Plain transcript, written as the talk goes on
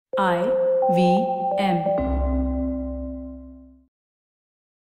IVM.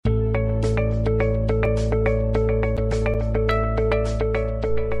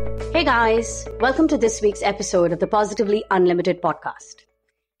 Hey guys, welcome to this week's episode of the Positively Unlimited podcast.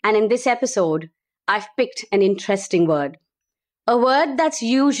 And in this episode, I've picked an interesting word. A word that's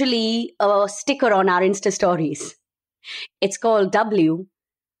usually a sticker on our Insta stories. It's called W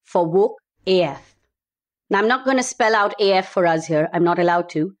for woke AF. Now, I'm not going to spell out AF for us here. I'm not allowed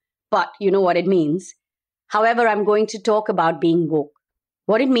to, but you know what it means. However, I'm going to talk about being woke,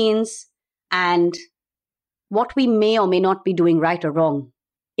 what it means, and what we may or may not be doing right or wrong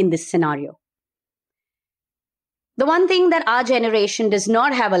in this scenario. The one thing that our generation does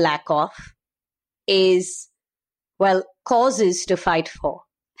not have a lack of is, causes to fight for.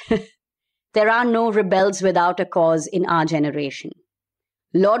 There are no rebels without a cause in our generation.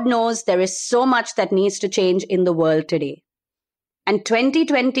 Lord knows there is so much that needs to change in the world today. And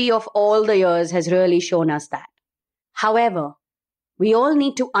 2020 of all the years has really shown us that. However, we all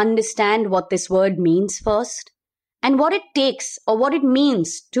need to understand what this word means first and what it takes or what it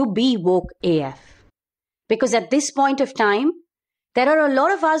means to be woke AF. Because at this point of time, there are a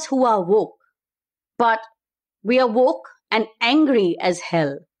lot of us who are woke, but we are woke and angry as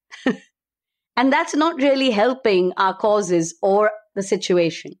hell. And that's not really helping our causes or the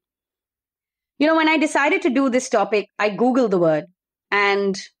situation. You know, when I decided to do this topic, I Googled the word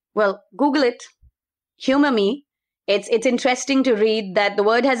and, Google it. Humor me. It's interesting to read that the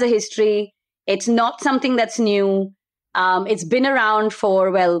word has a history. It's not something that's new. It's been around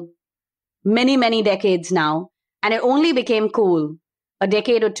for, many, many decades now. And it only became cool a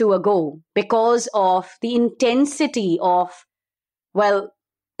decade or two ago because of the intensity of,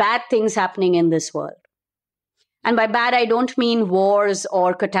 bad things happening in this world. And by bad, I don't mean wars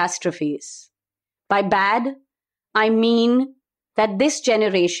or catastrophes. By bad, I mean that this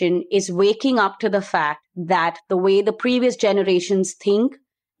generation is waking up to the fact that the way the previous generations think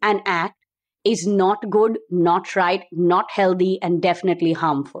and act is not good, not right, not healthy, and definitely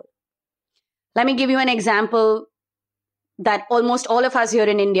harmful. Let me give you an example that almost all of us here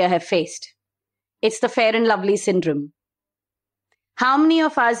in India have faced. It's the Fair and Lovely syndrome. How many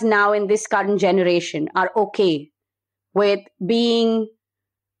of us now in this current generation are okay with being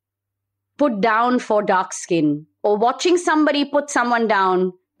put down for dark skin or watching somebody put someone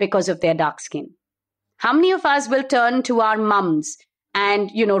down because of their dark skin? How many of us will turn to our mums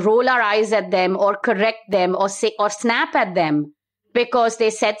and, roll our eyes at them or correct them or say or snap at them because they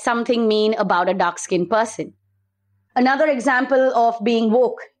said something mean about a dark-skinned person? Another example of being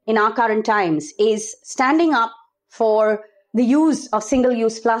woke in our current times is standing up for the use of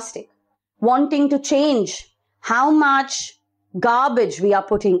single-use plastic, wanting to change how much garbage we are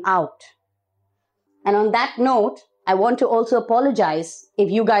putting out. And on that note, I want to also apologize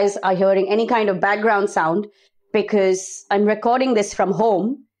if you guys are hearing any kind of background sound because I'm recording this from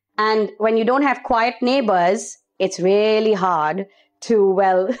home. And when you don't have quiet neighbors, it's really hard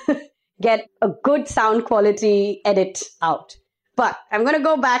to, get a good sound quality edit out. But I'm going to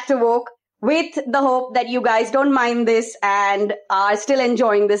go back to woke with the hope that you guys don't mind this and are still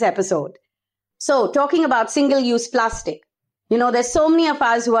enjoying this episode. So talking about single-use plastic, there's so many of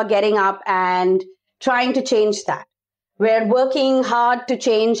us who are getting up and trying to change that. We're working hard to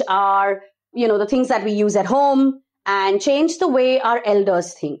change our, the things that we use at home and change the way our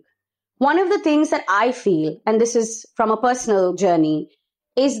elders think. One of the things that I feel, and this is from a personal journey,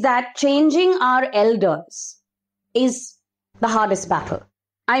 is that changing our elders is the hardest battle.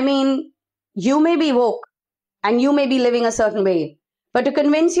 I mean, you may be woke and you may be living a certain way, but to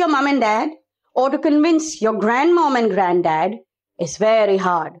convince your mom and dad or to convince your grandmom and granddad is very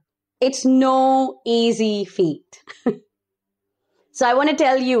hard. It's no easy feat. So I want to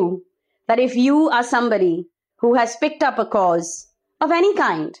tell you that if you are somebody who has picked up a cause of any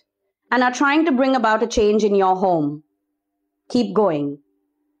kind and are trying to bring about a change in your home, keep going.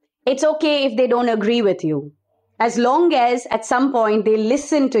 It's okay if they don't agree with you, as long as at some point they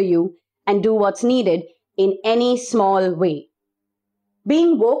listen to you and do what's needed in any small way.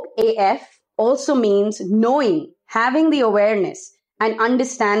 Being woke AF also means knowing, having the awareness and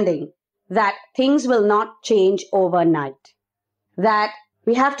understanding that things will not change overnight, that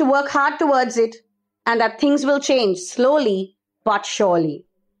we have to work hard towards it and that things will change slowly but surely.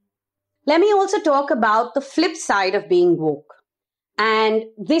 Let me also talk about the flip side of being woke. And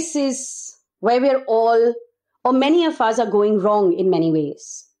this is where we're all, or many of us, are going wrong in many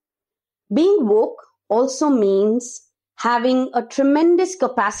ways. Being woke also means having a tremendous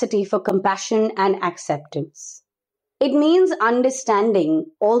capacity for compassion and acceptance. It means understanding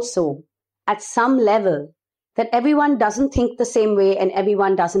also at some level that everyone doesn't think the same way and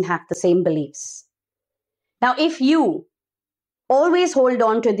everyone doesn't have the same beliefs. Now, if you always hold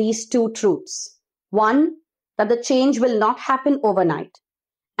on to these two truths, one, that the change will not happen overnight,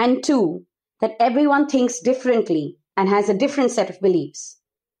 and two, that everyone thinks differently and has a different set of beliefs,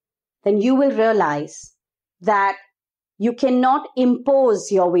 then you will realize that you cannot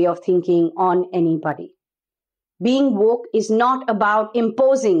impose your way of thinking on anybody. Being woke is not about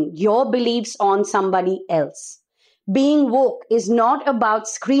imposing your beliefs on somebody else. Being woke is not about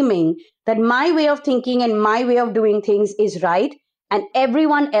screaming that my way of thinking and my way of doing things is right and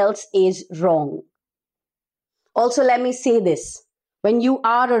everyone else is wrong. Also, let me say this. When you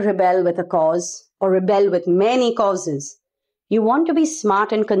are a rebel with a cause or rebel with many causes, you want to be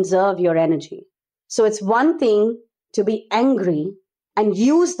smart and conserve your energy. So it's one thing to be angry and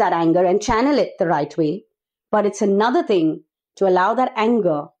use that anger and channel it the right way. But it's another thing to allow that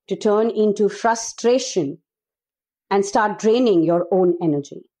anger to turn into frustration and start draining your own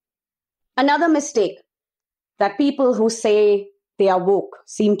energy. Another mistake that people who say they are woke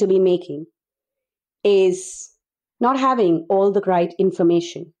seem to be making is not having all the right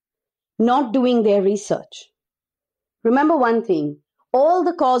information, not doing their research. Remember one thing, all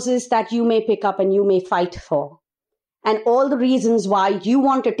the causes that you may pick up and you may fight for, and all the reasons why you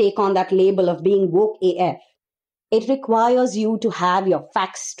want to take on that label of being woke AF, it requires you to have your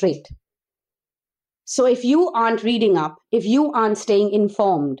facts straight. So if you aren't reading up, if you aren't staying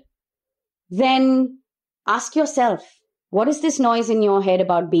informed, then ask yourself, what is this noise in your head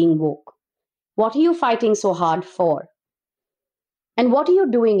about being woke? What are you fighting so hard for? And what are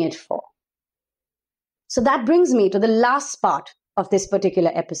you doing it for? So that brings me to the last part of this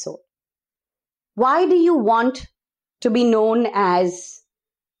particular episode. Why do you want to be known as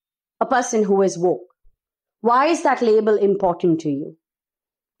a person who is woke? Why is that label important to you?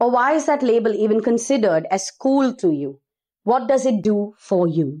 Or why is that label even considered as cool to you? What does it do for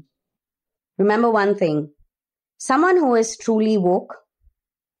you? Remember one thing, someone who is truly woke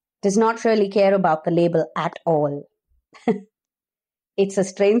does not really care about the label at all. It's a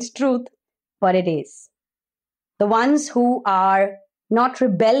strange truth, but it is. The ones who are not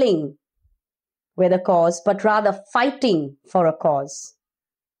rebelling with a cause, but rather fighting for a cause.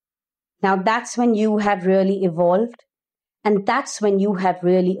 Now that's when you have really evolved, and that's when you have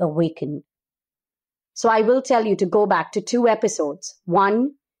really awakened. So I will tell you to go back to 2 episodes.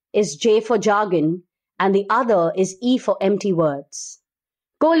 One is J for jargon, and the other is E for empty words.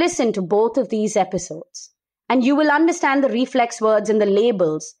 Go listen to both of these episodes, and you will understand the reflex words and the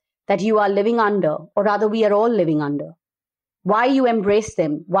labels that you are living under, or rather we are all living under. Why you embrace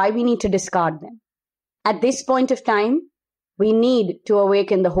them, why we need to discard them. At this point of time, we need to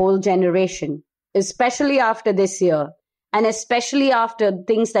awaken the whole generation, especially after this year, and especially after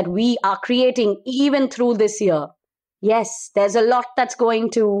things that we are creating even through this year. Yes, there's a lot that's going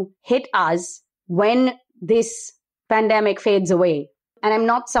to hit us when this pandemic fades away. And I'm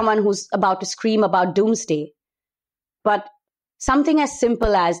not someone who's about to scream about doomsday, but something as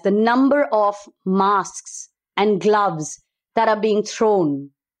simple as the number of masks and gloves that are being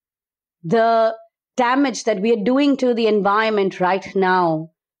thrown, the damage that we are doing to the environment right now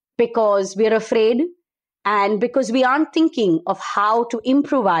because we're afraid and because we aren't thinking of how to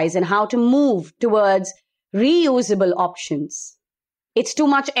improvise and how to move towards reusable options. It's too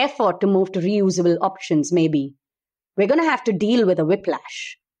much effort to move to reusable options, maybe. We're going to have to deal with a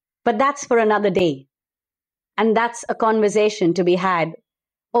whiplash. But that's for another day. And that's a conversation to be had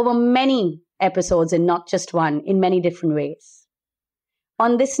over many episodes and not just one, in many different ways.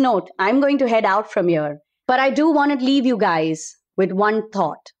 On this note, I'm going to head out from here, but I do want to leave you guys with one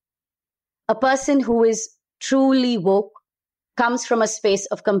thought. A person who is truly woke comes from a space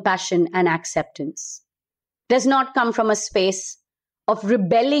of compassion and acceptance, does not come from a space of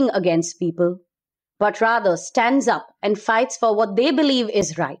rebelling against people, but rather stands up and fights for what they believe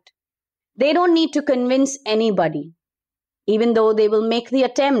is right. They don't need to convince anybody, even though they will make the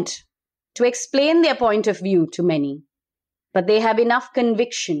attempt to explain their point of view to many. But they have enough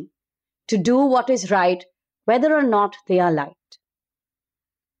conviction to do what is right, whether or not they are liked.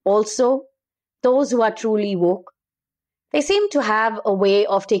 Also, those who are truly woke, they seem to have a way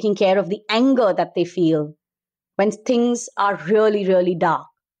of taking care of the anger that they feel when things are really, really dark.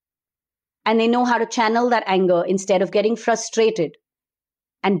 And they know how to channel that anger instead of getting frustrated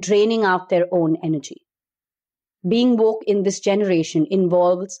and draining out their own energy. Being woke in this generation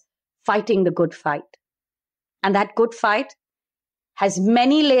involves fighting the good fight. And that good fight has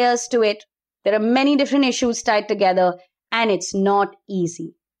many layers to it. There are many different issues tied together, and it's not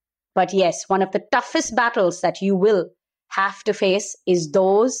easy. But yes, one of the toughest battles that you will have to face is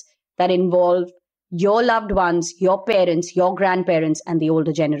those that involve your loved ones, your parents, your grandparents, and the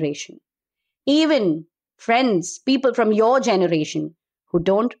older generation. Even friends, people from your generation who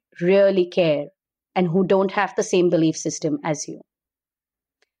don't really care and who don't have the same belief system as you.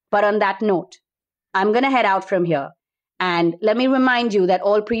 But on that note, I'm going to head out from here. And let me remind you that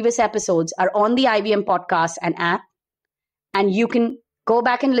all previous episodes are on the IVM podcast and app, and you can go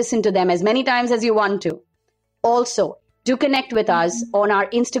back and listen to them as many times as you want to. Also, do connect with us on our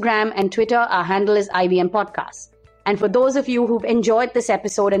Instagram and Twitter. Our handle is IVM Podcast. And for those of you who've enjoyed this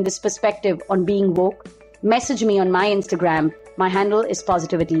episode and this perspective on being woke, message me on my Instagram. My handle is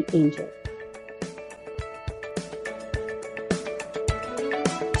Positivity Angel.